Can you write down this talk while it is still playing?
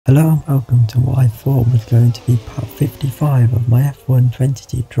Hello and welcome to what I thought was going to be part 55 of my F1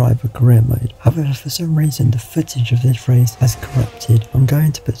 20 driver career mode. However, for some reason the footage of this race has corrupted. I'm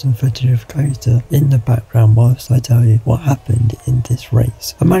going to put some footage of COTA in the background whilst I tell you what happened in this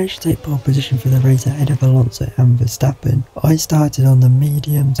race. I managed to take pole position for the race ahead of Alonso and Verstappen. I started on the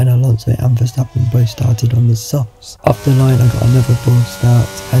mediums and Alonso and Verstappen both started on the softs. Up the line I got another ball start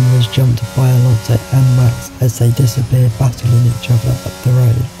and was jumped by Alonso and Max as they disappeared, battling each other up the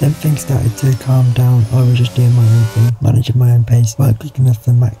road. Then things started to calm down. I was just doing my own thing, managing my own pace. Weren't quick enough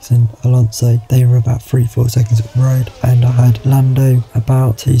for Max and Alonso. They were about 3-4 seconds up the road, and I had Lando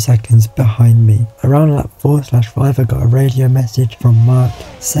about 2 seconds behind me. Around lap 4/5 I got a radio message from Mark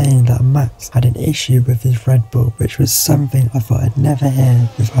saying that Max had an issue with his Red Bull, which was something I thought I'd never hear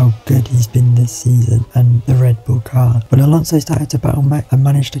with how good he's been this season and the Red Bull car. When Alonso started to battle Max, I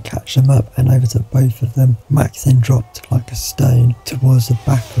managed to catch them up and overtook both of them. Max then dropped like a stone towards the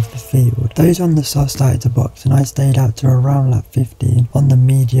back of the field. Those on the soft started to box and I stayed out to around lap 15 on the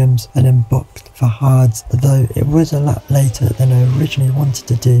mediums and then boxed for hards, though it was a lap later than I originally wanted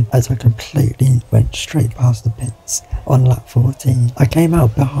to do as I completely went straight past the pits on lap 14. I came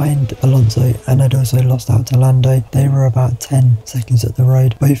out behind Alonso and I'd also lost out to Lando. They were about 10 seconds at the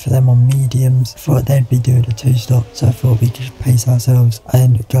road, both of them on mediums. Thought they'd be doing a 2-stop, so I thought we could pace ourselves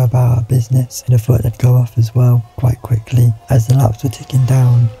and go about our business, and I thought they'd go off as well quite quickly. As the laps were ticking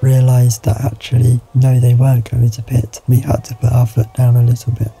down, realised that actually no, they weren't going to pit. We had to put our foot down a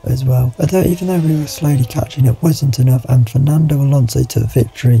little bit as well. Although even though we were slowly catching, it wasn't enough, and Fernando Alonso took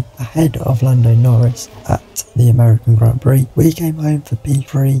victory ahead of Lando Norris at the American Grand Prix. We came home for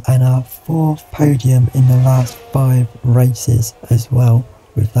P3 and our 4th podium in the last 5 races as well.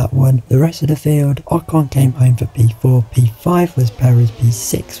 With that one, the rest of the field, Ocon came home for P4, P5 was Perez,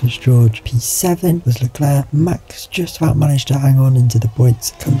 P6 was George, P7 was Leclerc, Max just about managed to hang on into the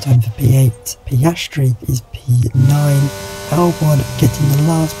points, comes home for P8, Piastri is P9, Albon getting the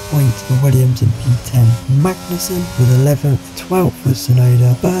last points for Williams in P10, Magnussen with 11th, 12th was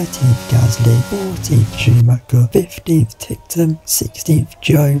Tsunoda, 13th Gasly, 14th Schumacher, 15th Tictum, 16th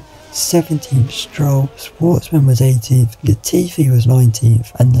Joe, 17th Stroll, Schwartzman was 18th, Latifi was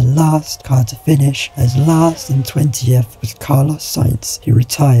 19th, and the last car to finish as last and 20th was Norris Sainz, who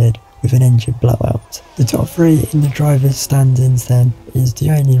retired with an engine blowout. The top 3 in the drivers' standings then is the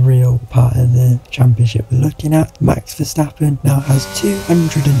only real part of the championship we're looking at. Max Verstappen now has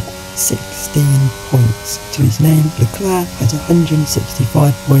 216 points to his name. Leclerc has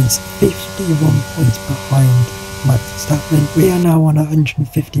 165 points, 51 points behind Max Verstappen. We are now on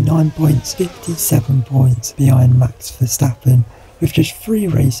 159 points, 57 points behind Max Verstappen, with just 3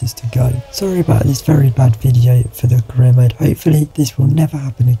 races to go. Sorry about this very bad video for the career mode. Hopefully this will never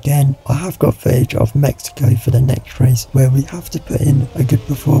happen again. I have got footage of Mexico for the next race where we have to put in a good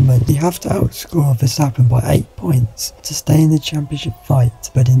performance. We have to outscore Verstappen by 8 points to stay in the championship fight.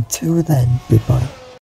 But until then, goodbye.